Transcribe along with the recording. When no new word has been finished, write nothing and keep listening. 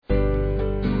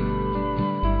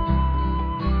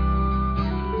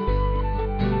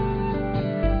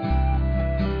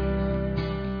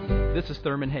this is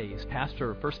Thurman Hayes, pastor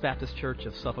of First Baptist Church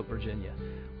of Suffolk, Virginia.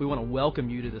 We want to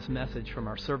welcome you to this message from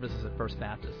our services at First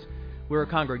Baptist. We're a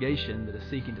congregation that is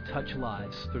seeking to touch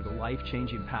lives through the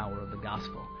life-changing power of the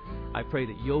gospel. I pray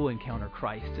that you'll encounter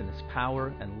Christ in His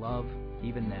power and love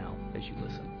even now as you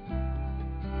listen.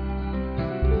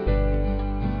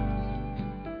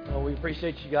 Well, we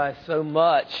appreciate you guys so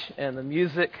much, and the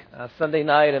music Sunday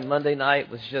night and Monday night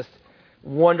was just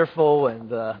wonderful, and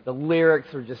the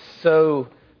lyrics are just so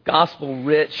gospel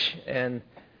rich, and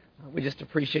we just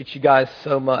appreciate you guys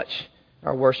so much,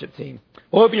 our worship team.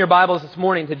 We'll open your Bibles this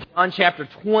morning to John chapter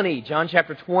 20. John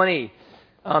chapter 20.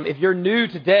 If you're new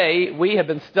today, we have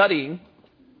been studying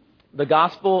the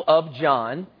Gospel of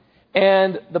John,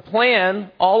 and the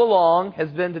plan all along has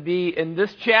been to be in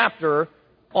this chapter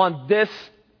on this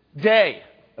day,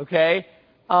 okay?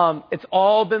 It's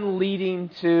all been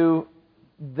leading to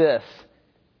this.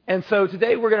 And so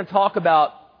today we're going to talk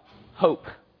about hope.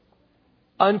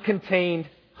 Uncontained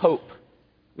hope.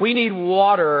 We need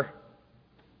water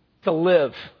to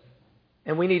live.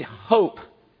 And we need hope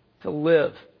to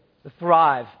live, to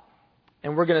thrive.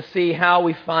 And we're going to see how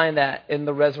we find that in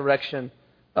the resurrection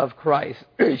of Christ.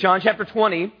 John chapter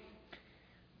 20.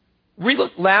 We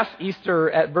looked last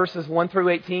Easter at verses 1 through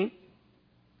 18.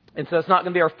 And so it's not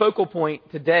going to be our focal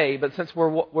point today. But since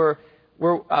we're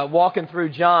walking through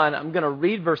John, I'm going to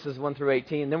read verses 1 through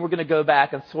 18. Then we're going to go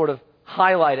back and sort of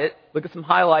highlight it, look at some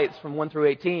highlights from 1 through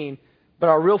 18. But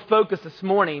our real focus this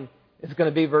morning is going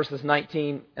to be verses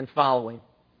 19 and following.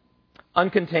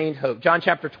 Uncontained hope. John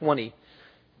chapter 20.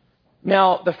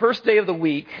 Now, the first day of the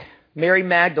week, Mary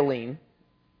Magdalene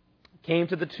came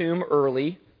to the tomb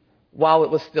early while it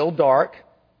was still dark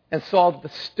and saw that the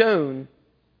stone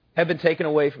had been taken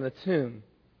away from the tomb.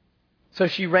 So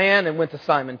she ran and went to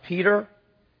Simon Peter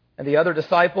and the other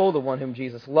disciple, the one whom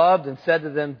Jesus loved, and said to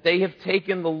them, "They have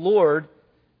taken the Lord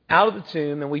out of the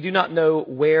tomb, and we do not know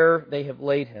where they have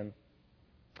laid him."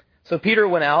 So Peter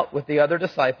went out with the other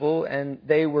disciple, and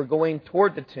they were going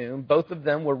toward the tomb. Both of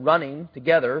them were running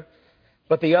together,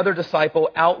 but the other disciple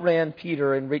outran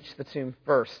Peter and reached the tomb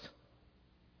first.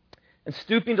 And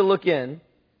stooping to look in,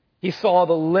 he saw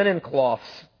the linen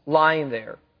cloths lying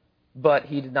there, but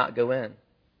he did not go in.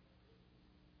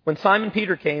 When Simon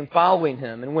Peter came following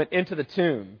him and went into the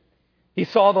tomb, he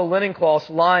saw the linen cloths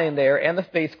lying there and the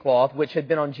face cloth which had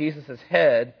been on Jesus'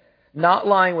 head, not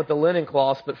lying with the linen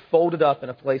cloths, but folded up in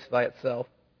a place by itself.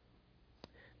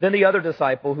 Then the other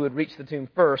disciple who had reached the tomb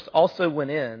first also went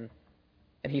in,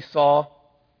 and he saw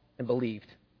and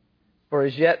believed. For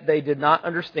as yet they did not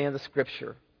understand the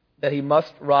scripture, that he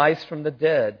must rise from the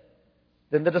dead.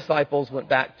 Then the disciples went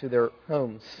back to their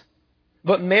homes.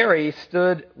 But Mary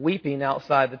stood weeping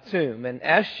outside the tomb, and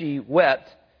as she wept,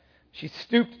 she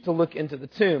stooped to look into the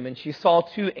tomb, and she saw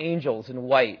two angels in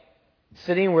white,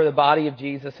 sitting where the body of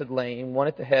Jesus had lain, one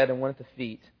at the head and one at the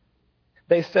feet.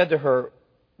 They said to her,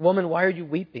 "Woman, why are you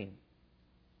weeping?"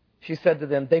 She said to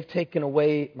them, "They've taken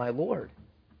away my Lord,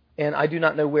 and I do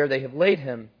not know where they have laid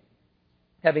him."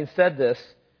 Having said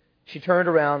this, she turned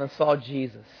around and saw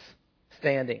Jesus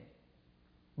standing,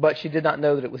 but she did not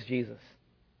know that it was Jesus.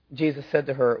 Jesus said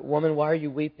to her, "Woman, why are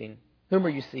you weeping? Whom are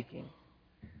you seeking?"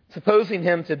 Supposing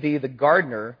him to be the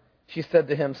gardener, she said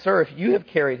to him, "Sir, if you have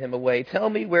carried him away, tell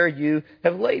me where you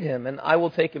have laid him, and I will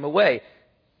take him away."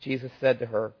 Jesus said to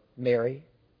her, "Mary."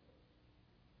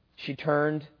 She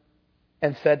turned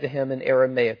and said to him in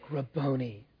Aramaic,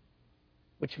 "Rabboni,"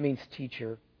 which means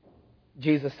teacher.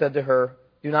 Jesus said to her,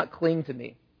 "Do not cling to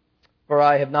me, for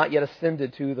I have not yet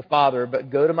ascended to the Father, but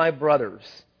go to my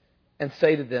brothers and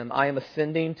say to them, I am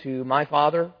ascending to my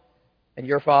Father and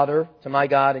your Father, to my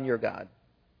God and your God."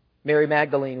 Mary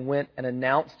Magdalene went and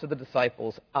announced to the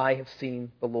disciples, "I have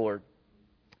seen the Lord,"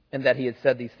 and that he had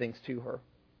said these things to her.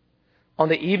 On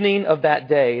the evening of that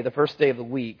day, the first day of the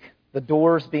week, the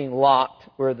doors being locked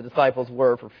where the disciples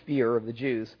were for fear of the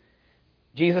Jews,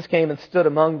 Jesus came and stood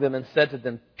among them and said to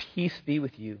them, "Peace be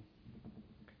with you."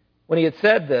 When he had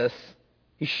said this,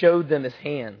 he showed them his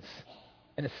hands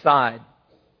and his side.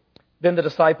 Then the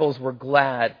disciples were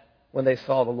glad when they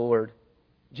saw the Lord.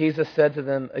 Jesus said to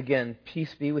them again,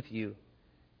 "Peace be with you.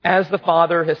 As the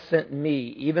Father has sent me,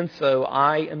 even so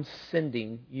I am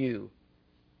sending you."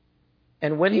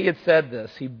 And when he had said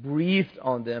this, he breathed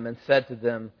on them and said to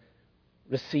them,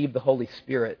 "Receive the Holy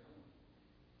Spirit.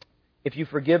 If you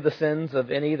forgive the sins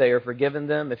of any, they are forgiven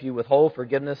them. If you withhold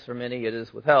forgiveness from any, it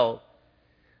is withheld."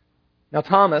 Now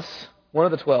Thomas, one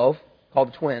of the 12, called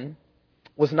the twin,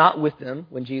 was not with them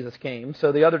when Jesus came.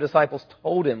 So the other disciples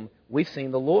told him, "We've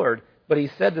seen the Lord." But he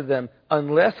said to them,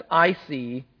 "Unless I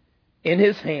see in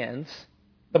his hands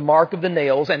the mark of the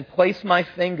nails and place my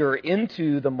finger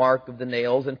into the mark of the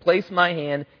nails and place my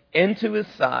hand into his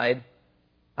side,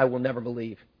 I will never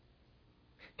believe."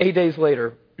 8 days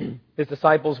later, his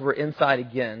disciples were inside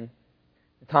again.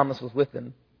 Thomas was with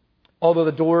them. Although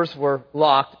the doors were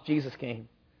locked, Jesus came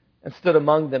and stood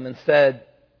among them and said,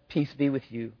 "Peace be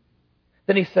with you."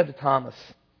 Then he said to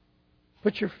Thomas,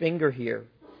 "Put your finger here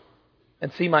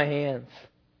and see my hands,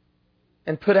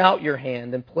 and put out your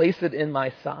hand and place it in my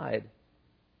side.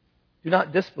 Do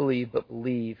not disbelieve, but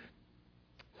believe."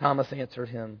 Thomas answered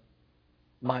him,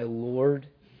 "My Lord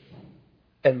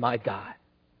and my God."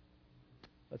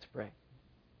 Let's pray.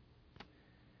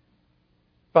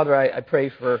 Father, I pray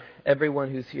for everyone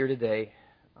who's here today.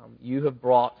 You have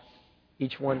brought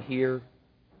each one here.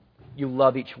 You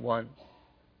love each one.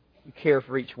 You care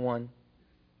for each one.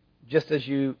 Just as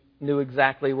you knew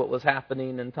exactly what was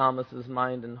happening in Thomas's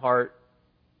mind and heart,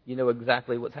 you know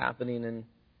exactly what's happening in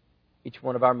each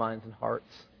one of our minds and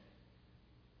hearts.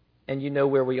 And you know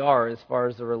where we are as far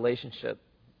as the relationship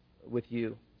with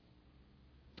you.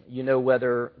 You know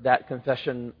whether that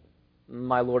confession,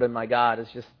 "My Lord and my God,"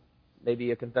 is just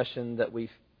maybe a confession that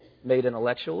we've made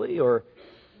intellectually, or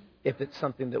if it's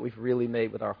something that we've really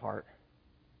made with our heart.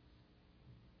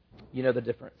 You know the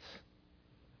difference.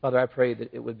 Father, I pray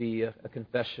that it would be a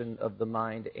confession of the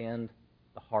mind and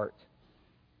the heart,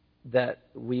 that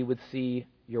we would see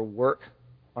your work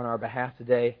on our behalf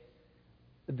today,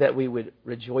 that we would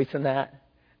rejoice in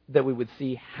that we would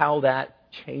see how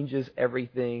that changes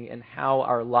everything and how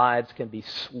our lives can be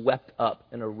swept up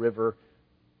in a river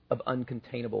of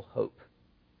uncontainable hope.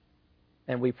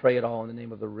 And we pray it all in the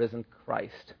name of the risen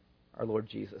Christ, our Lord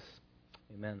Jesus.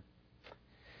 Amen.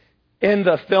 In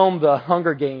the film The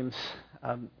Hunger Games,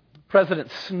 President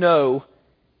Snow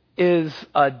is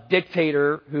a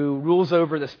dictator who rules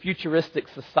over this futuristic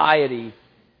society.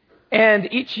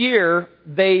 And each year,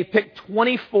 they pick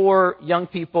 24 young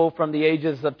people from the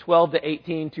ages of 12 to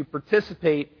 18 to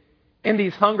participate in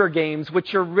these Hunger Games,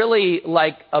 which are really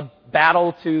like a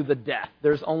battle to the death.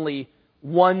 There's only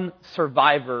one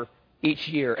survivor each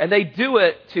year. And they do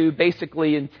it to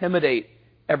basically intimidate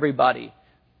everybody.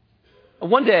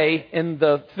 One day in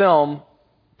the film,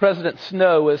 President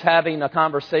Snow is having a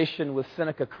conversation with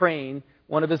Seneca Crane,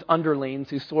 one of his underlings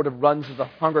who sort of runs the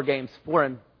Hunger Games for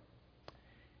him.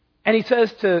 And he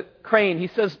says to Crane, he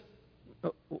says,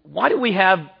 why do we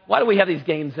have these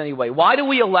games anyway? Why do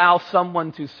we allow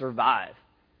someone to survive?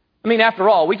 I mean, after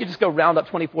all, we could just go round up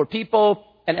 24 people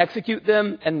and execute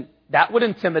them, and that would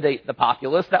intimidate the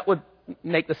populace. That would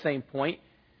make the same point.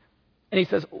 And he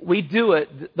says, we do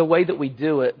it the way that we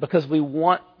do it because we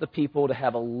want the people to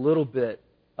have a little bit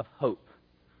of hope.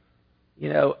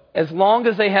 You know, as long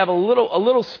as they have a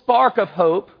little spark of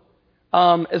hope,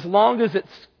 as long as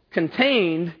it's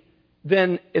contained,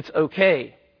 then it's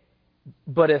okay.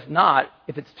 But if not,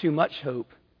 if it's too much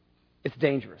hope, it's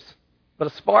dangerous. But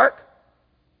a spark,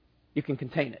 you can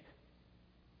contain it.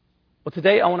 Well,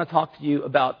 today I want to talk to you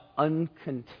about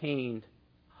uncontained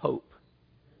hope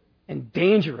and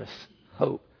dangerous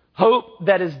hope. Hope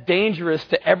that is dangerous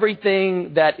to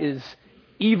everything that is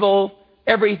evil,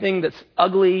 everything that's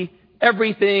ugly,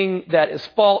 everything that is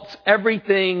false,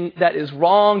 everything that is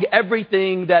wrong,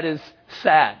 everything that is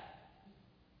sad.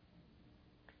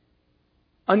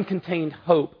 Uncontained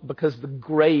hope because the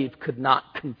grave could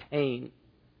not contain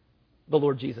the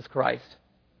Lord Jesus Christ.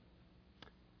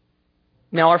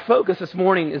 Now, our focus this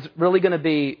morning is really going to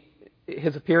be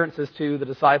his appearances to the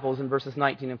disciples in verses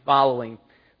 19 and following,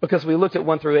 because we looked at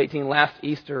 1 through 18 last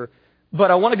Easter.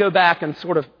 But I want to go back and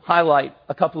sort of highlight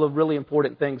a couple of really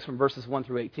important things from verses 1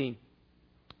 through 18.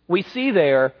 We see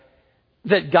there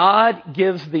that God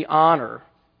gives the honor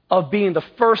of being the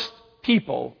first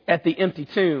people at the empty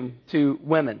tomb to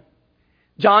women.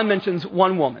 John mentions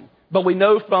one woman, but we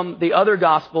know from the other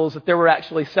Gospels that there were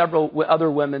actually several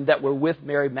other women that were with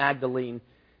Mary Magdalene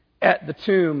at the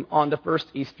tomb on the first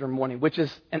Easter morning, which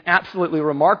is an absolutely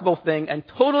remarkable thing and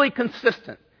totally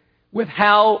consistent with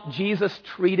how Jesus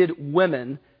treated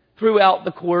women throughout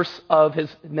the course of his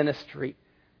ministry,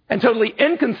 and totally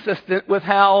inconsistent with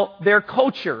how their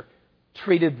culture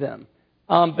treated them.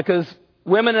 Because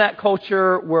women in that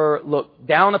culture were looked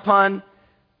down upon.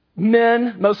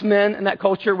 Most men in that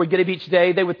culture would get up each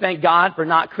day. They would thank God for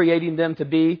not creating them to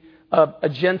be a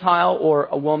Gentile or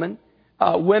a woman.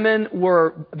 Women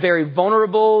were very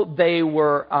vulnerable. They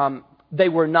were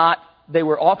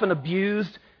often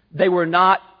abused. They were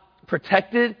not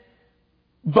protected.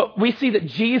 But we see that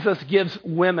Jesus gives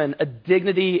women a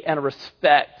dignity and a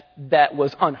respect that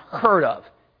was unheard of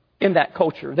in that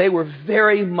culture. They were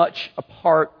very much a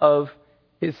part of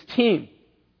his team.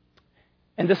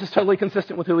 And this is totally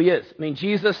consistent with who he is. I mean,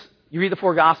 Jesus, you read the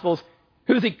four Gospels,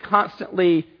 who's he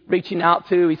constantly reaching out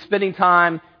to? He's spending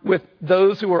time with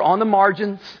those who are on the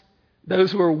margins,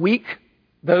 those who are weak,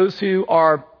 those who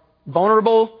are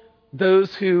vulnerable,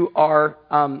 those who are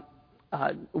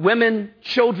women,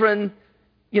 children,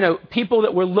 people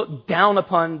that were looked down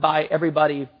upon by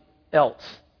everybody else.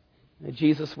 And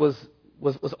Jesus was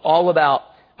all about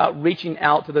reaching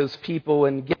out to those people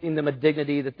and giving them a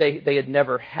dignity that they had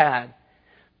never had.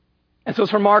 And so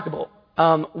it's remarkable.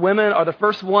 Women are the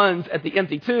first ones at the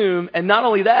empty tomb, and not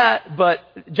only that, but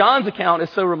John's account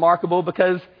is so remarkable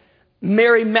because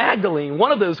Mary Magdalene,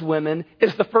 one of those women,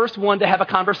 is the first one to have a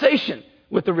conversation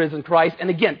with the risen Christ. And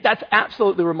again, that's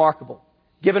absolutely remarkable,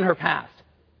 given her past.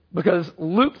 Because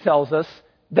Luke tells us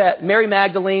that Mary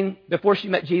Magdalene, before she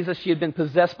met Jesus, she had been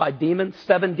possessed by demons,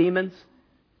 7 demons.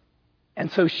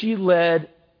 And so she led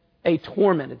a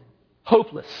tormented,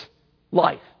 hopeless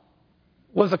life,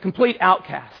 was a complete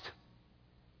outcast.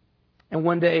 And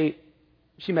one day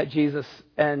she met Jesus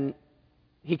and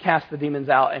he cast the demons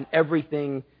out and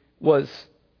everything was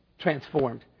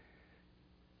transformed.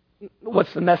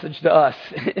 What's the message to us?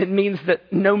 It means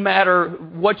that no matter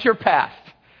what your past,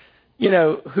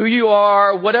 who you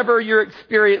are, whatever your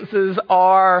experiences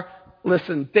are,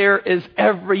 listen, there is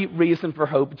every reason for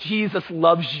hope. Jesus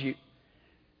loves you.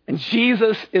 And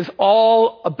Jesus is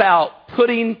all about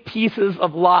putting pieces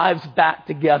of lives back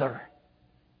together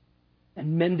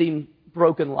and mending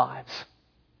broken lives.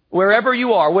 Wherever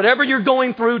you are, whatever you're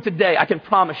going through today, I can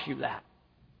promise you that.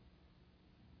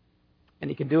 And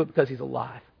he can do it because he's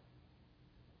alive.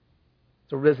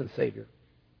 It's a risen Savior.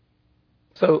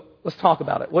 So let's talk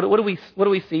about it. What do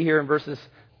we see here in verses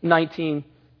 19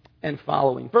 and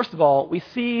following? First of all, we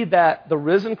see that the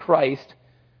risen Christ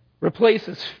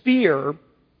replaces fear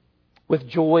with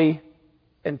joy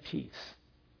and peace.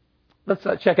 Let's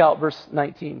check out verse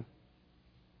 19.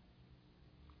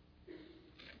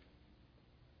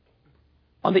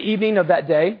 On the evening of that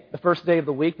day, the first day of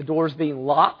the week, the doors being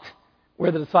locked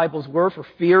where the disciples were for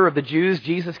fear of the Jews,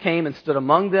 Jesus came and stood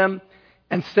among them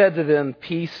and said to them,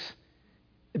 "Peace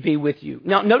be with you."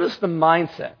 Now, notice the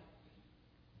mindset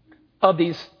of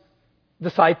these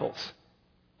disciples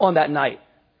on that night.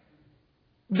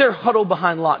 They're huddled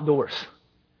behind locked doors.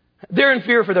 They're in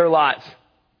fear for their lives.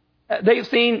 They've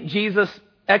seen Jesus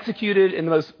executed in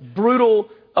the most brutal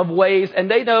of ways, and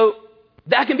they know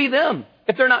that can be them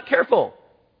if they're not careful.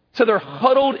 So they're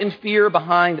huddled in fear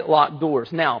behind locked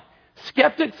doors. Now,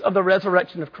 skeptics of the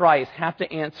resurrection of Christ have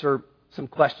to answer some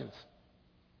questions.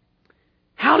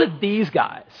 How did these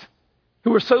guys,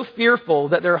 who were so fearful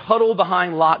that they're huddled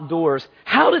behind locked doors,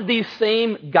 how did these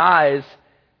same guys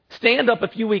stand up a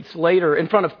few weeks later in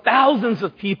front of thousands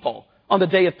of people on the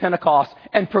day of Pentecost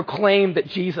and proclaim that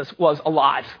Jesus was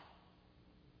alive?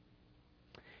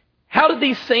 How did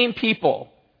these same people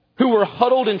who were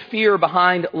huddled in fear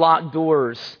behind locked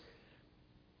doors,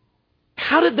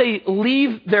 how did they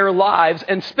leave their lives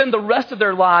and spend the rest of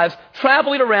their lives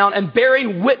traveling around and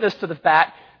bearing witness to the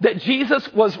fact that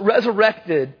Jesus was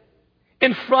resurrected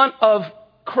in front of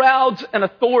crowds and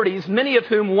authorities, many of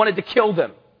whom wanted to kill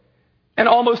them? And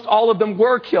almost all of them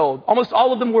were killed. Almost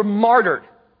all of them were martyred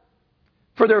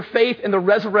for their faith in the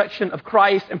resurrection of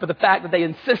Christ and for the fact that they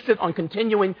insisted on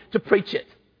continuing to preach it.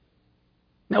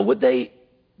 Now, would they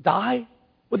die?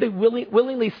 Would they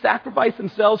willingly sacrifice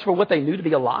themselves for what they knew to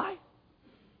be a lie?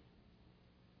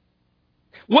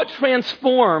 What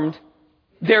transformed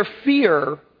their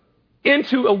fear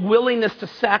into a willingness to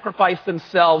sacrifice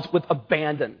themselves with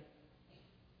abandon?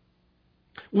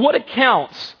 What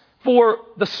accounts for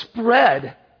the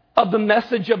spread of the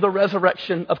message of the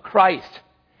resurrection of Christ?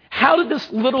 How did this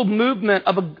little movement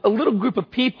of a little group of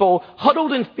people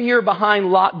huddled in fear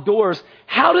behind locked doors,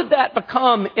 how did that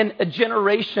become in a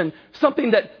generation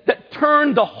something that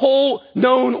turned the whole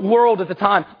known world at the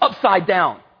time upside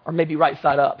down, or maybe right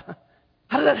side up?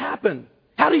 How did that happen?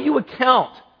 How do you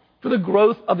account for the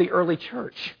growth of the early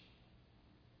church?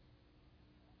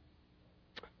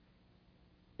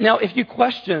 Now, if you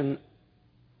question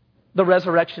the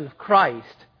resurrection of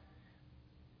Christ,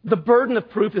 the burden of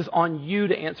proof is on you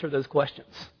to answer those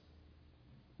questions.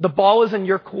 The ball is in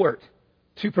your court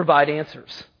to provide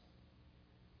answers.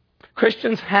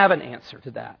 Christians have an answer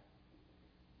to that.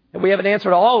 And we have an answer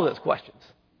to all of those questions.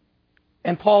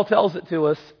 And Paul tells it to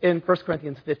us in 1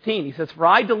 Corinthians 15. He says, "For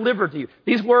I delivered to you."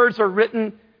 These words are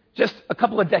written just a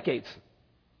couple of decades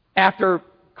after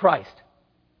Christ.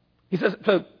 He says,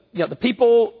 so the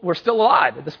people were still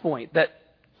alive at this point that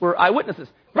were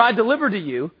eyewitnesses. "For I delivered to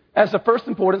you as the first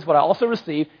importance what I also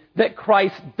received, that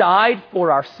Christ died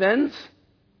for our sins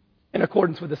in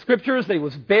accordance with the Scriptures, that he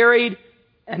was buried,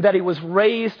 and that he was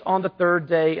raised on the third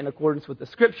day in accordance with the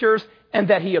Scriptures, and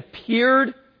that he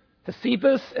appeared to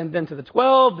Cephas and then to the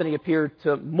 12, then he appeared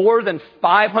to more than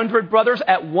 500 brothers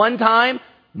at one time,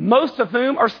 most of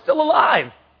whom are still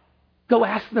alive. Go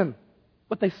ask them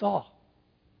what they saw.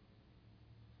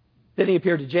 Then he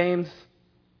appeared to James,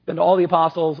 then to all the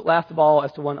apostles, last of all,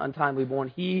 as to one untimely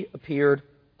born, he appeared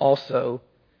also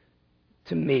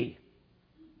to me.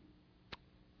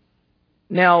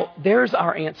 Now, there's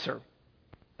our answer,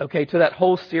 okay, to that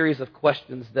whole series of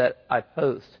questions that I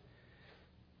posed.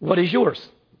 What is yours?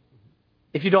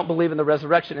 If you don't believe in the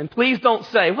resurrection. And please don't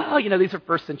say, well, these are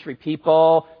first century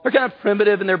people. They're kind of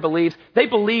primitive in their beliefs. They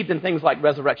believed in things like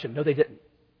resurrection. No, they didn't.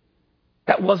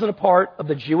 That wasn't a part of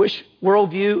the Jewish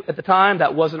worldview at the time.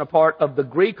 That wasn't a part of the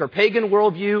Greek or pagan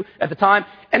worldview at the time.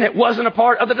 And it wasn't a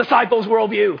part of the disciples'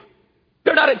 worldview.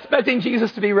 They're not expecting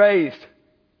Jesus to be raised.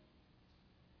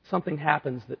 Something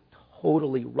happens that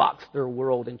totally rocks their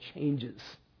world and changes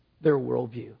their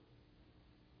worldview.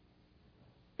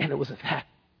 And it was the fact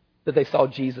that they saw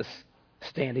Jesus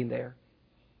standing there.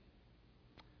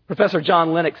 Professor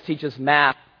John Lennox teaches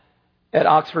math at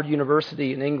Oxford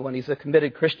University in England. He's a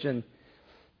committed Christian.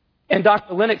 And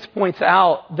Dr. Lennox points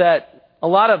out that a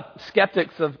lot of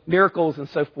skeptics of miracles and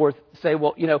so forth say,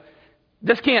 well,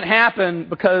 this can't happen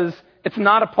because it's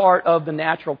not a part of the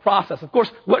natural process. Of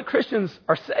course, what Christians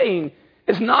are saying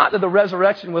is not that the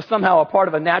resurrection was somehow a part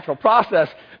of a natural process,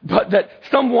 but that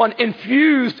someone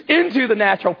infused into the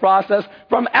natural process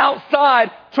from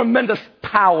outside tremendous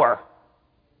power.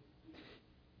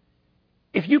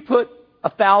 If you put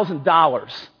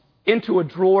 $1,000 into a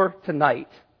drawer tonight,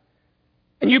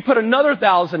 and you put another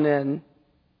 $1,000 in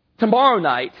tomorrow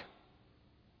night,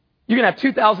 you're going to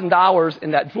have $2,000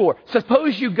 in that drawer.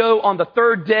 Suppose you go on the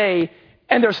third day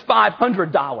and there's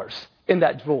 $500 in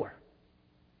that drawer.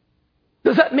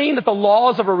 Does that mean that the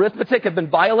laws of arithmetic have been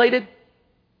violated?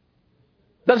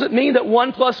 Does it mean that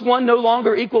 1 plus 1 no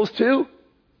longer equals 2?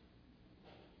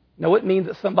 No, it means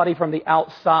that somebody from the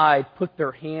outside put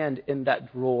their hand in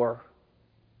that drawer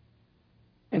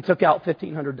and took out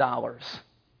 $1,500.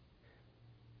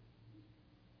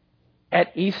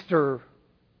 At Easter,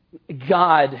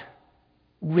 God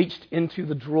reached into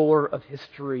the drawer of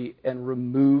history and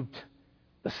removed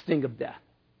the sting of death.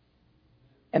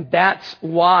 And that's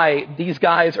why these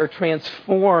guys are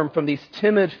transformed from these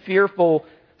timid, fearful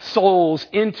souls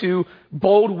into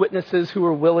bold witnesses who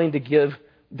are willing to give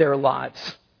their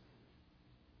lives.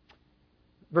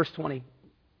 Verse 20.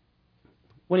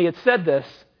 When he had said this,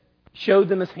 he showed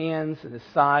them his hands and his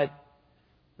side.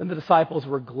 Then the disciples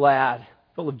were glad,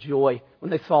 full of joy, when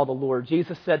they saw the Lord.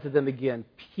 Jesus said to them again,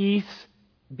 "Peace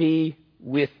be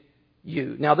with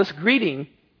you." Now, this greeting,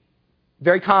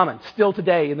 very common still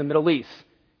today in the Middle East.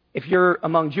 If you're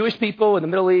among Jewish people in the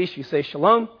Middle East, you say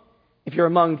shalom. If you're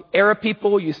among Arab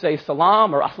people, you say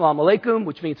salam or assalamu alaikum,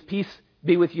 which means peace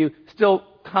be with you. Still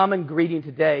common greeting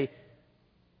today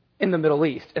in the Middle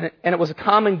East. And it was a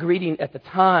common greeting at the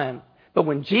time. But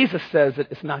when Jesus says it,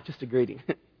 it's not just a greeting.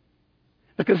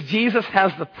 Because Jesus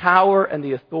has the power and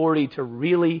the authority to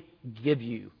really give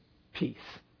you peace.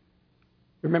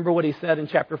 Remember what he said in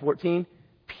chapter 14?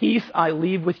 "Peace I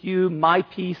leave with you, my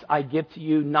peace I give to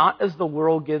you. Not as the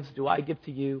world gives do I give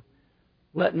to you.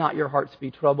 Let not your hearts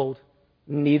be troubled,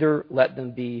 neither let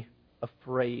them be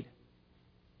afraid."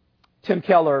 Tim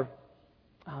Keller,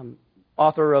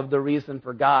 author of The Reason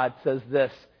for God, says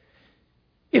this: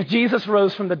 if Jesus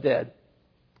rose from the dead,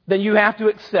 then you have to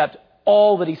accept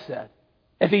all that he said.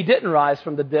 If he didn't rise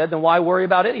from the dead, then why worry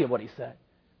about any of what he said?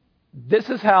 This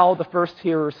is how the first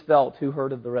hearers felt who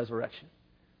heard of the resurrection.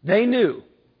 They knew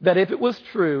that if it was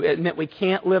true, it meant we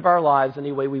can't live our lives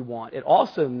any way we want. It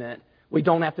also meant we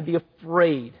don't have to be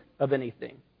afraid of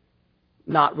anything.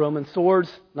 Not Roman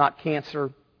swords, not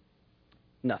cancer,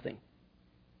 nothing.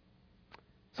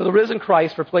 So the risen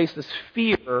Christ replaces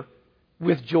fear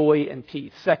with joy and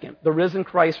peace. Second, the risen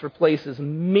Christ replaces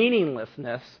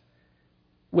meaninglessness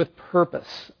with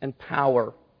purpose and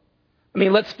power. I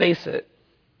mean, let's face it.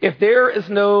 If there is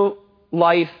no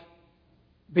life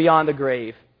beyond the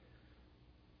grave,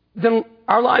 then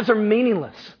our lives are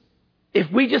meaningless. If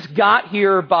we just got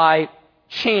here by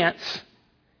chance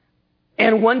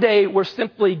and one day we're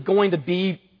simply going to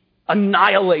be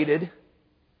annihilated,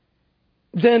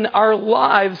 then our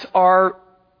lives are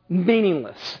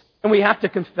meaningless. And we have to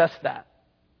confess that.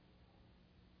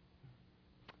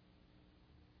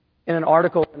 In an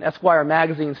article in Esquire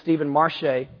magazine, Stephen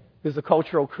Marche, who's a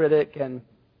cultural critic and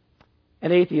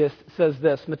an atheist, says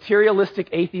this: materialistic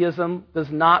atheism does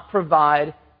not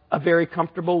provide a very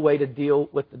comfortable way to deal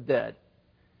with the dead.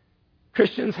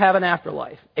 Christians have an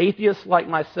afterlife. Atheists like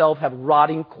myself have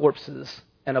rotting corpses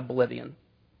and oblivion.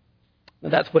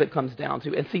 And that's what it comes down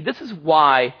to. And see, this is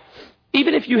why,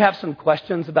 even if you have some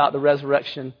questions about the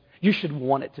resurrection, you should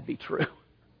want it to be true.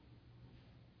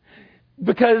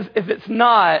 Because if it's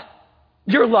not,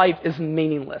 your life is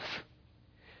meaningless.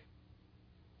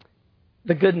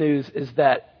 The good news is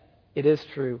that it is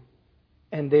true,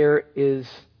 and there is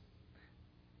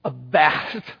a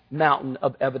vast mountain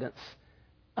of evidence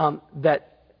that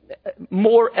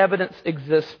more evidence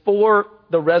exists for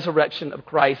the resurrection of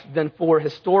Christ than for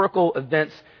historical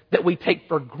events that we take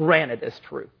for granted as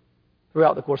true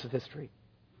throughout the course of history.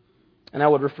 And I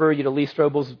would refer you to Lee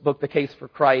Strobel's book, The Case for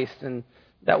Christ, and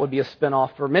that would be a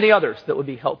spinoff for many others that would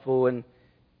be helpful in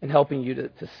helping you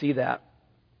to see that.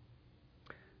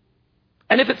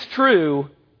 And if it's true,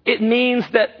 it means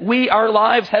that our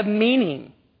lives have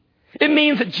meaning. It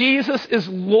means that Jesus is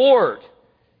Lord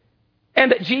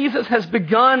and that Jesus has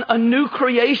begun a new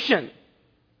creation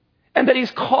and that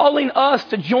He's calling us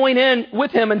to join in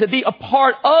with Him and to be a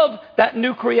part of that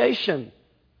new creation.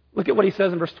 Look at what He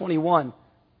says in verse 21.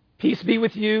 Peace be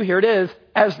with you, here it is,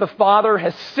 as the Father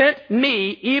has sent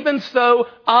me, even so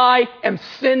I am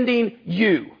sending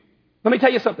you. Let me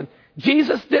tell you something.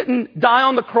 Jesus didn't die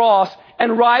on the cross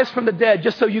and rise from the dead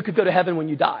just so you could go to heaven when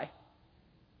you die.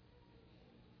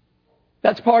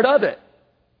 That's part of it.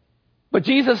 But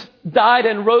Jesus died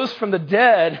and rose from the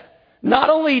dead not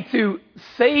only to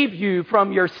save you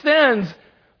from your sins,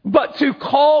 but to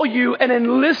call you and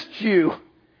enlist you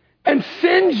and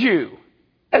send you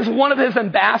as one of His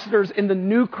ambassadors in the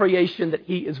new creation that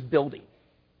He is building.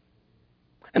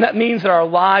 And that means that our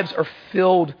lives are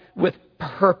filled with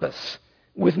purpose,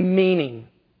 with meaning.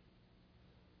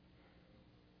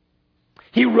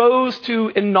 He rose to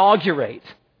inaugurate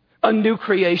a new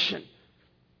creation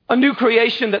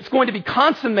that's going to be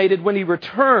consummated when He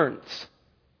returns.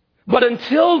 But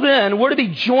until then, we're to be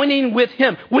joining with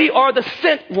Him. We are the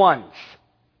sent ones.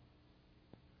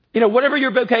 Whatever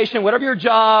your vocation, whatever your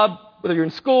job, whether you're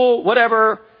in school,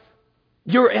 whatever,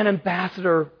 you're an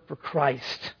ambassador for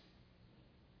Christ.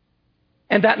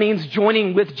 And that means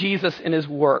joining with Jesus in His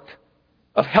work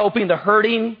of helping the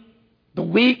hurting, the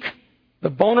weak, the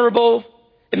vulnerable.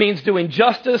 It means doing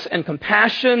justice and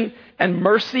compassion and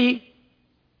mercy.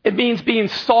 It means being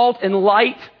salt and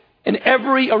light in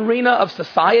every arena of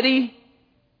society.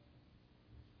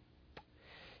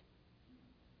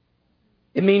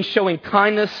 It means showing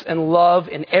kindness and love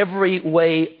in every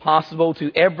way possible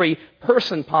to every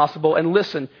person possible. And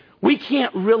listen, we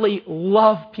can't really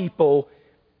love people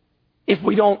if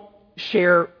we don't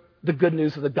share the good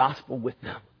news of the gospel with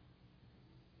them.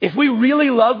 If we really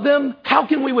love them, how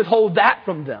can we withhold that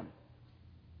from them?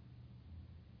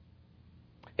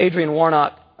 Adrian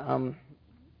Warnock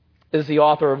is the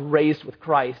author of Raised with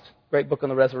Christ, great book on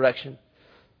the resurrection.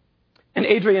 And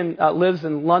Adrian lives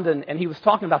in London, and he was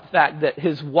talking about the fact that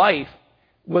his wife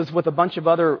was with a bunch of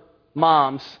other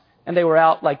moms, and they were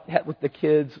out with the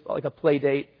kids, like a play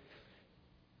date.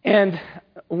 And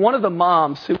one of the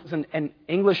moms, who was an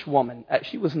English woman,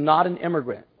 she was not an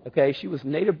immigrant, okay? She was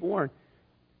native born.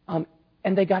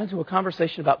 And they got into a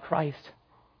conversation about Christ.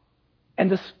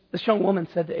 And this young woman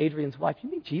said to Adrian's wife,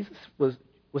 "You mean Jesus was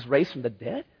raised from the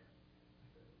dead?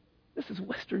 This is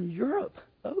Western Europe,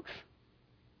 folks."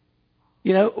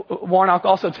 Warnock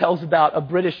also tells about a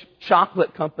British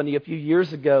chocolate company a few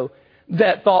years ago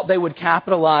that thought they would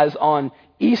capitalize on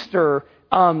Easter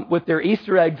with their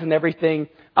Easter eggs and everything.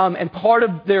 And part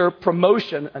of their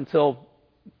promotion, until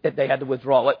they had to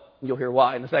withdraw it, you'll hear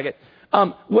why in a second,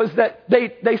 was that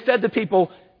they said to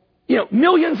people,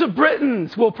 millions of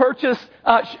Britons will purchase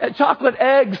chocolate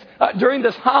eggs during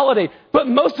this holiday, but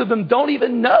most of them don't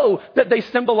even know that they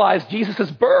symbolize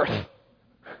Jesus' birth.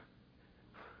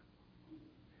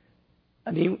 I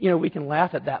mean, we can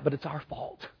laugh at that, but it's our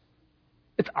fault.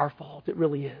 It's our fault. It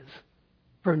really is.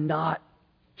 For not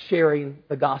sharing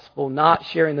the gospel, not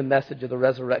sharing the message of the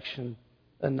resurrection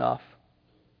enough.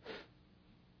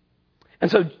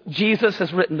 And so Jesus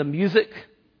has written the music.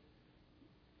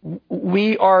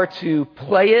 We are to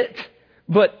play it,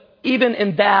 but even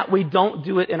in that, we don't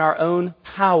do it in our own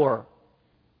power.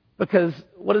 Because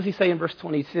what does He say in verse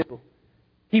 22?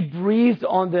 He breathed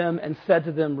on them and said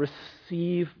to them,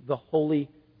 "Receive the Holy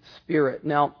Spirit."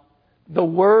 Now, the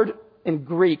word in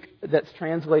Greek that's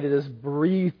translated as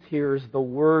breathed here is the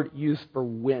word used for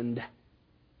wind.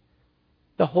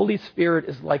 The Holy Spirit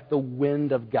is like the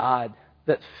wind of God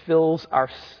that fills our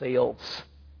sails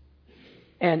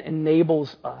and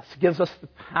enables us, gives us the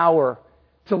power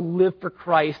to live for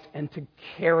Christ and to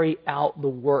carry out the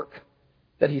work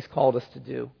that He's called us to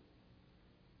do.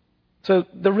 So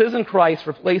the risen Christ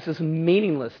replaces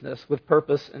meaninglessness with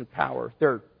purpose and power.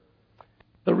 Third,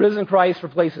 The risen Christ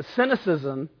replaces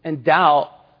cynicism and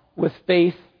doubt with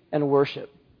faith and worship.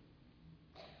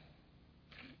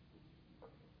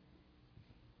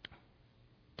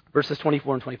 Verses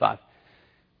 24 and 25.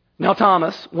 Now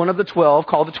Thomas, one of the 12,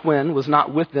 called the twin, was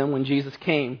not with them when Jesus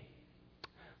came.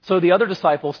 So the other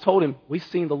disciples told him, "We've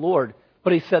seen the Lord."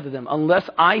 But he said to them, "Unless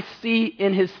I see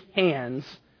in his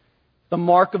hands the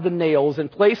mark of the nails,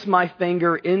 and place my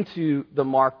finger into the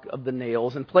mark of the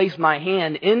nails, and place my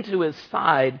hand into his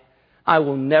side, I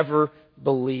will never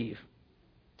believe."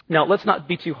 Now, let's not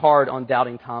be too hard on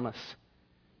doubting Thomas,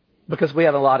 because we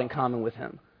have a lot in common with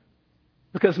him.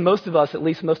 Because most of us, at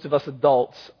least most of us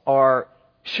adults, are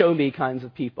show me kinds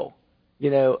of people.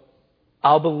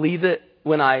 I'll believe it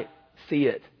when I see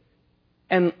it.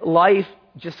 And life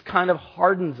just kind of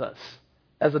hardens us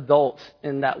as adults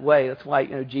in that way. That's why,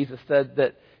 Jesus said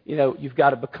that, you've got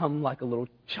to become like a little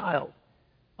child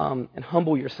and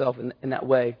humble yourself in that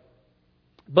way.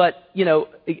 But,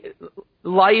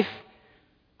 life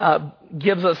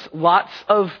gives us lots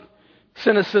of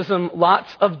cynicism,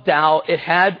 lots of doubt. It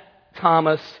had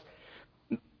Thomas.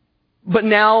 But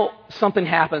now something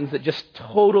happens that just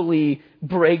totally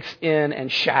breaks in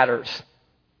and shatters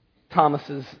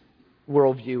Thomas's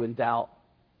worldview and doubt.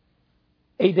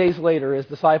 8 days later, his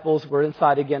disciples were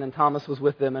inside again, and Thomas was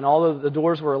with them, and although the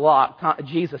doors were locked,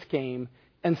 Jesus came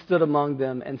and stood among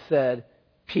them and said,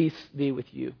 "Peace be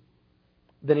with you."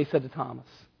 Then he said to Thomas,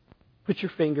 "Put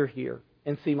your finger here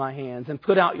and see my hands, and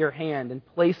put out your hand and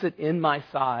place it in my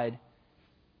side.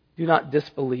 Do not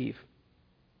disbelieve,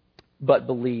 but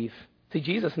believe." See,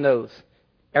 Jesus knows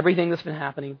everything that's been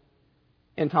happening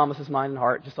in Thomas's mind and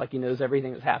heart, just like he knows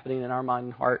everything that's happening in our mind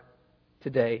and heart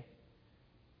today.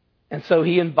 And so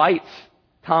he invites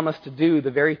Thomas to do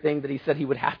the very thing that he said he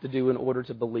would have to do in order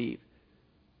to believe.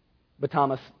 But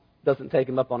Thomas doesn't take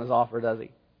him up on his offer, does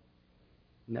he?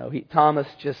 No, Thomas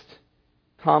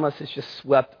is just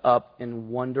swept up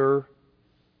in wonder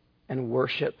and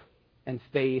worship and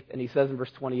faith. And he says in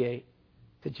verse 28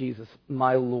 to Jesus,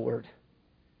 "My Lord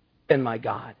and my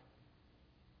God."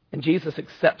 And Jesus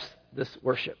accepts this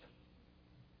worship.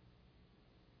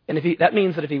 And that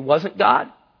means that if he wasn't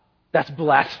God, that's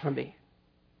blasphemy.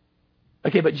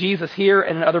 Okay, but Jesus here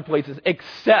and in other places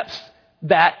accepts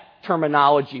that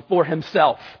terminology for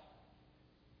himself.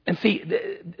 And see,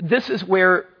 this is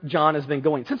where John has been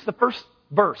going since the first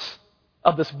verse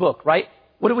of this book, right?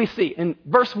 What do we see? In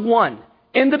verse 1,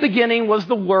 in the beginning was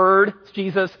the Word,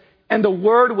 Jesus, and the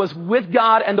Word was with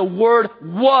God, and the Word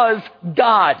was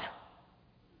God.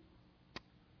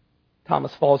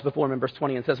 Thomas falls before him in verse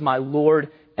 20 and says, "My Lord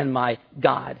and my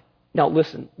God." Now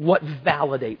listen, what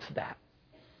validates that?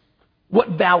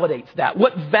 What validates that?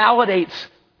 What validates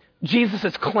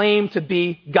Jesus' claim to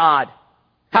be God?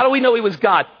 How do we know he was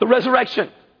God? The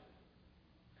resurrection.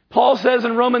 Paul says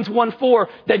in Romans 1:4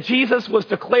 that Jesus was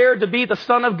declared to be the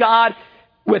Son of God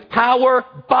with power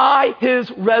by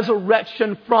his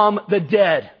resurrection from the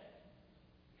dead.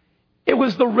 It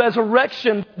was the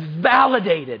resurrection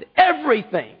validated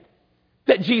everything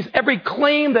that Jesus, every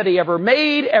claim that he ever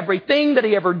made, everything that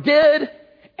he ever did,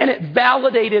 and it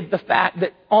validated the fact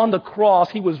that on the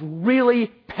cross he was really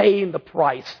paying the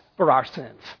price for our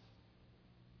sins.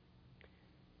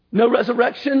 No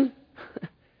resurrection,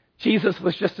 Jesus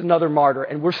was just another martyr,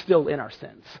 and we're still in our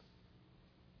sins.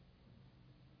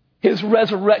 His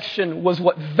resurrection was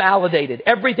what validated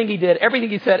everything he did,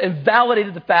 everything he said, and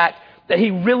validated the fact that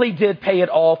he really did pay it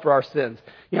all for our sins.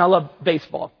 I love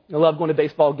baseball. I love going to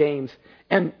baseball games.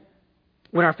 And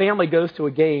when our family goes to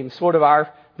a game, sort of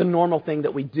the normal thing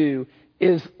that we do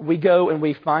is we go and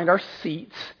we find our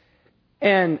seats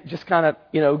and just kind of,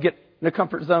 get in a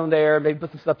comfort zone there, maybe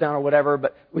put some stuff down or whatever,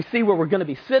 but we see where we're going to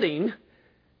be sitting.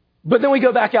 But then we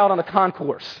go back out on the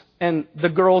concourse, and the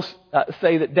girls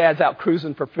say that Dad's out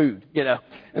cruising for food,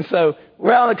 And so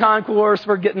we're out on the concourse,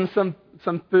 we're getting some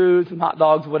food, some hot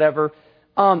dogs, whatever.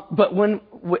 But when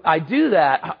I do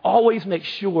that, I always make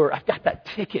sure I've got that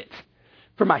ticket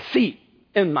for my seat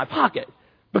in my pocket.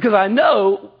 Because I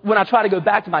know when I try to go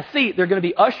back to my seat, there are going to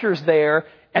be ushers there,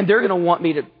 and they're going to want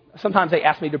me to, sometimes they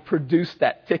ask me to produce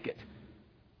that ticket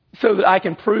so that I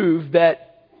can prove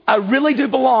that I really do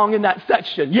belong in that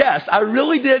section. Yes, I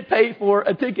really did pay for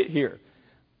a ticket here.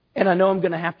 And I know I'm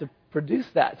going to have to produce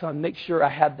that, so I make sure I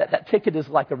have that. That ticket is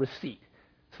like a receipt.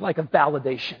 It's like a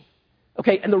validation.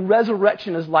 Okay, and the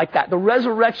resurrection is like that. The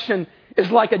resurrection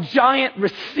is like a giant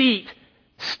receipt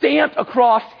stamped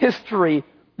across history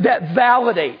that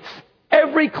validates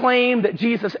every claim that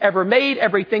Jesus ever made,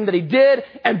 everything that he did,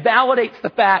 and validates the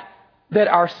fact that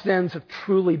our sins have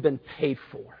truly been paid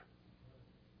for.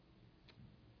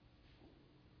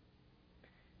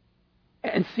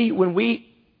 And see, when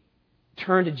we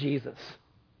turn to Jesus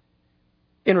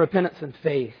in repentance and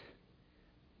faith.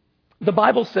 The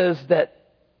Bible says that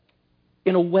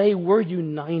in a way we're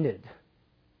united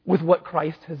with what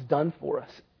Christ has done for us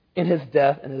in his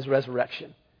death and his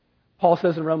resurrection. Paul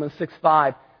says in Romans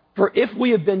 6:5, "For if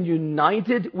we have been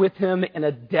united with him in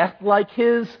a death like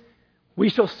his, we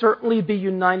shall certainly be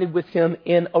united with him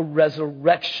in a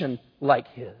resurrection like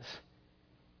his."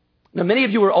 Now, many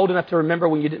of you are old enough to remember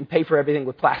when you didn't pay for everything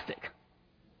with plastic.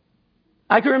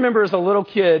 I can remember as a little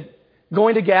kid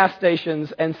going to gas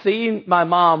stations and seeing my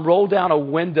mom roll down a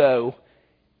window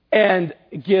and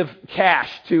give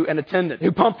cash to an attendant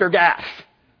who pumped her gas.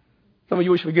 Some of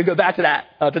you wish we could go back to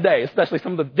that today, especially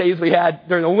some of the days we had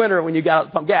during the winter when you got out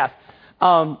to pump gas.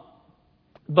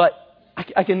 But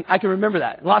I can remember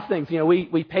that. And lots of things,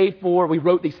 we paid for, we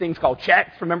wrote these things called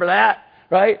checks, remember that,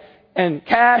 right? And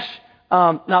cash,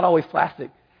 not always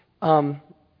plastic.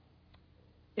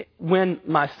 When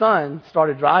my son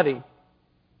started driving,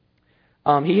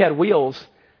 he had wheels,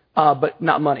 but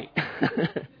not money.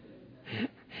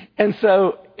 And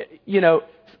so,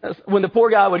 when the poor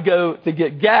guy would go to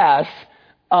get gas,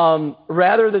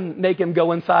 rather than make him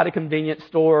go inside a convenience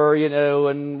store,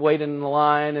 and wait in the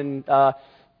line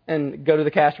and go to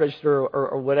the cash register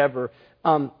or whatever, a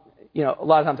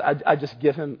lot of times I just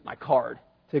give him my card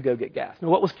to go get gas. Now,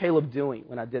 what was Caleb doing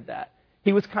when I did that?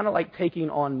 He was kind of like taking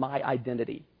on my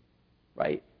identity,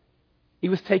 right? He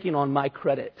was taking on my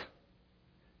credit.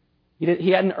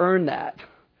 He hadn't earned that.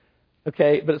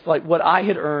 Okay, but it's like what I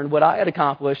had earned, what I had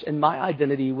accomplished, and my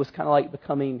identity was kind of like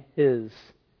becoming his.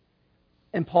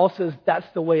 And Paul says that's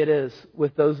the way it is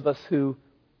with those of us who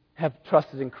have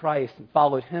trusted in Christ and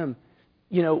followed him.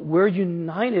 We're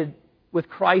united with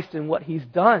Christ in what he's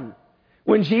done.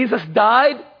 When Jesus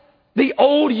died, the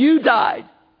old you died.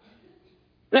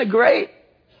 Isn't that great?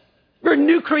 We're a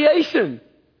new creation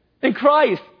in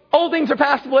Christ. Old things are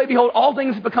passed away. Behold, all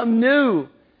things have become new.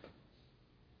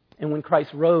 And when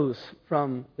Christ rose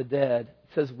from the dead,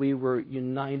 it says we were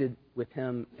united with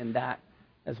him in that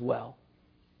as well.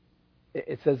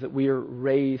 It says that we are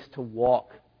raised to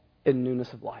walk in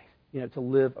newness of life, to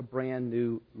live a brand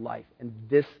new life. And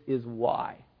this is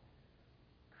why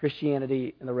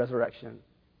Christianity and the resurrection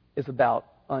is about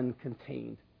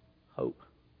uncontained hope.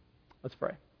 Let's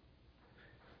pray.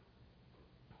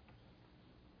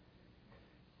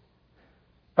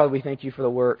 Father, we thank you for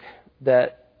the work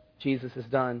that Jesus has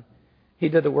done. He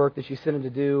did the work that you sent him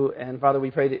to do, and Father, we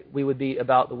pray that we would be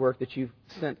about the work that you've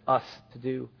sent us to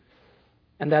do,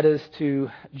 and that is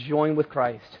to join with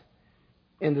Christ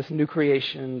in this new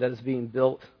creation that is being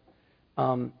built.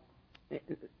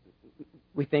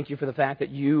 We thank you for the fact that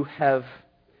you have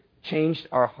changed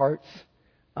our hearts,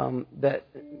 that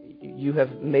you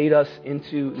have made us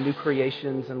into new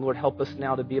creations, and Lord, help us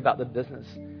now to be about the business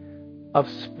of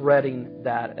spreading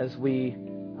that as we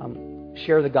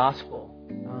share the gospel,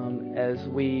 as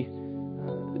we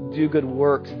do good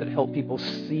works that help people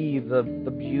see the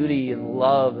beauty and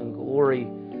love and glory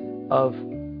of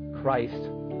Christ.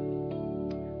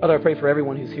 Father, I pray for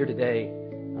everyone who's here today.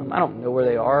 I don't know where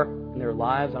they are in their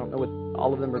lives. I don't know what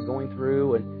all of them are going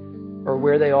through or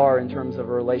where they are in terms of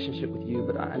a relationship with you,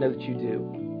 but I know that you do.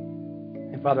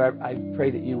 And Father, I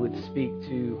pray that you would speak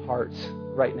to hearts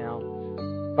right now.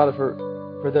 Father,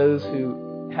 for those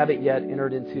who haven't yet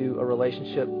entered into a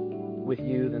relationship with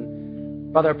you, then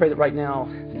Father, I pray that right now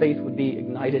faith would be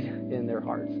ignited in their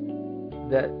hearts,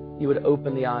 that you would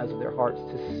open the eyes of their hearts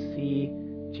to see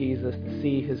Jesus, to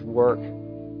see his work,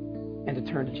 and to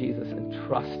turn to Jesus and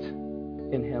trust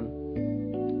in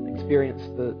him, experience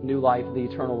the new life, the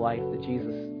eternal life that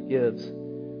Jesus gives.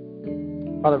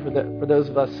 Father, for those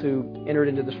of us who entered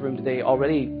into this room today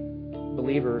already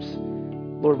believers,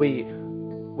 Lord, we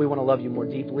want to love you more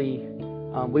deeply.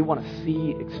 We want to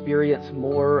see, experience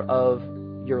more of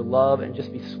your love and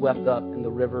just be swept up in the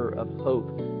river of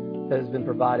hope that has been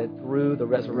provided through the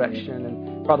resurrection.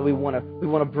 And Father, we want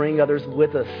to bring others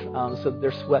with us so that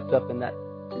they're swept up in that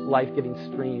life-giving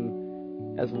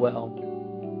stream as well.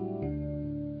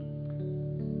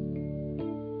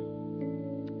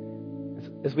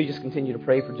 As we just continue to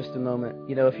pray for just a moment,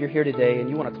 if you're here today and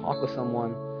you want to talk with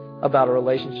someone about a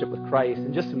relationship with Christ,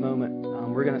 in just a moment,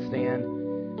 we're going to stand.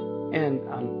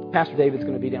 And Pastor David's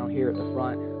going to be down here at the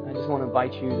front. I just want to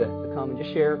invite you to come and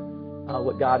just share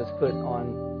what God has put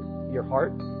on your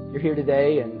heart. If you're here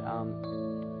today and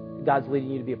God's leading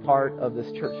you to be a part of this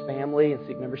church family and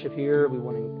seek membership here, we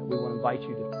want to invite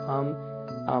you to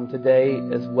come today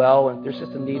as well. And if there's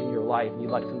just a need in your life and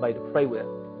you'd like somebody to pray with,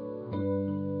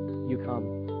 you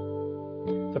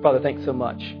come. So Father, thanks so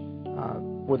much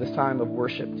for this time of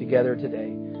worship together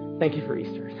today. Thank you for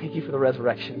Easter. Thank you for the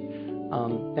resurrection.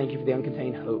 Thank you for the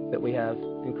uncontained hope that we have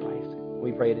in Christ.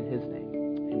 We pray it in His name.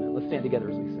 Amen. Let's stand together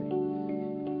as we sing.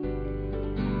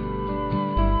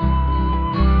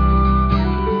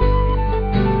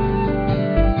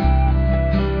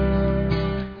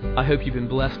 I hope you've been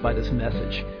blessed by this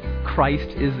message. Christ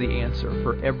is the answer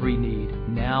for every need,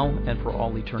 now and for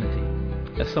all eternity.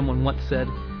 As someone once said,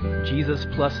 Jesus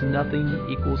plus nothing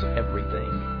equals everything,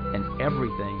 and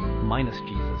everything minus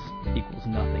Jesus equals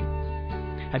nothing.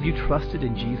 Have you trusted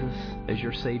in Jesus as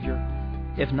your Savior?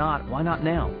 If not, why not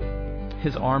now?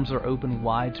 His arms are open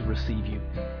wide to receive you.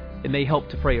 It may help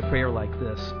to pray a prayer like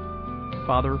this.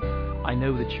 Father, I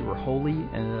know that you are holy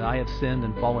and that I have sinned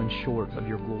and fallen short of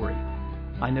your glory.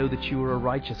 I know that you are a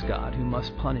righteous God who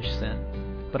must punish sin,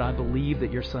 but I believe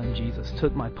that your Son Jesus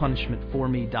took my punishment for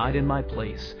me, died in my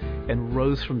place, and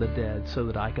rose from the dead so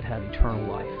that I could have eternal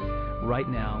life. Right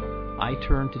now, I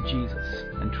turn to Jesus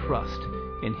and trust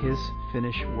in His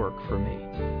finished work for me.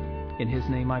 In His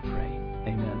name I pray.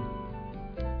 Amen.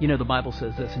 You know, the Bible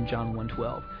says this in John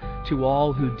 1:12. To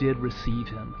all who did receive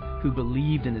Him, who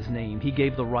believed in His name, He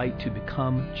gave the right to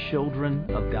become children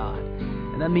of God.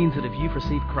 And that means that if you've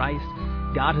received Christ,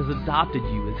 God has adopted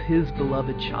you as His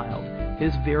beloved child,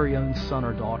 His very own son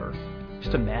or daughter.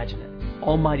 Just imagine it.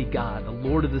 Almighty God, the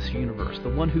Lord of this universe, the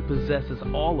one who possesses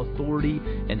all authority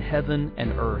in heaven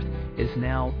and earth, is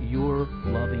now your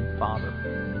loving Father,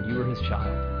 and you are His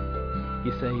child.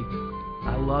 You say,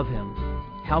 I love Him.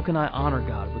 How can I honor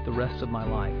God with the rest of my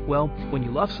life? Well, when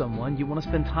you love someone, you want to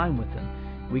spend time with them.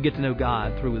 We get to know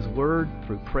God through His Word,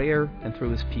 through prayer, and through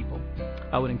His people.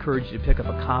 I would encourage you to pick up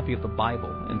a copy of the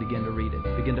Bible and begin to read it.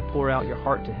 Begin to pour out your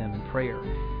heart to Him in prayer.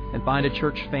 And find a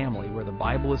church family where the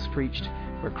Bible is preached,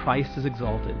 where Christ is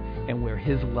exalted, and where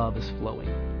His love is flowing.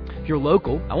 If you're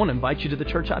local, I want to invite you to the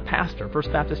church I pastor,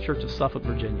 First Baptist Church of Suffolk,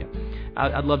 Virginia.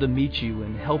 I'd love to meet you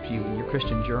and help you in your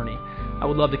Christian journey. I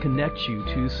would love to connect you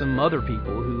to some other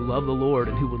people who love the Lord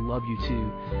and who would love you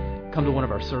too. Come to one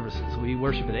of our services. We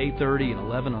worship at 8:30 and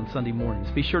 11 on Sunday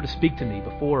mornings. Be sure to speak to me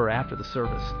before or after the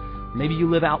service. Maybe you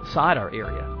live outside our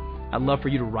area. I'd love for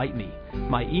you to write me.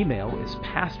 My email is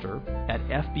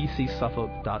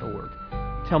pastor@fbcsuffolk.org.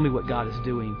 Tell me what God is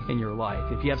doing in your life.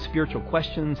 If you have spiritual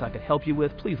questions I could help you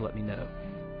with, please let me know.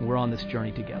 We're on this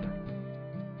journey together.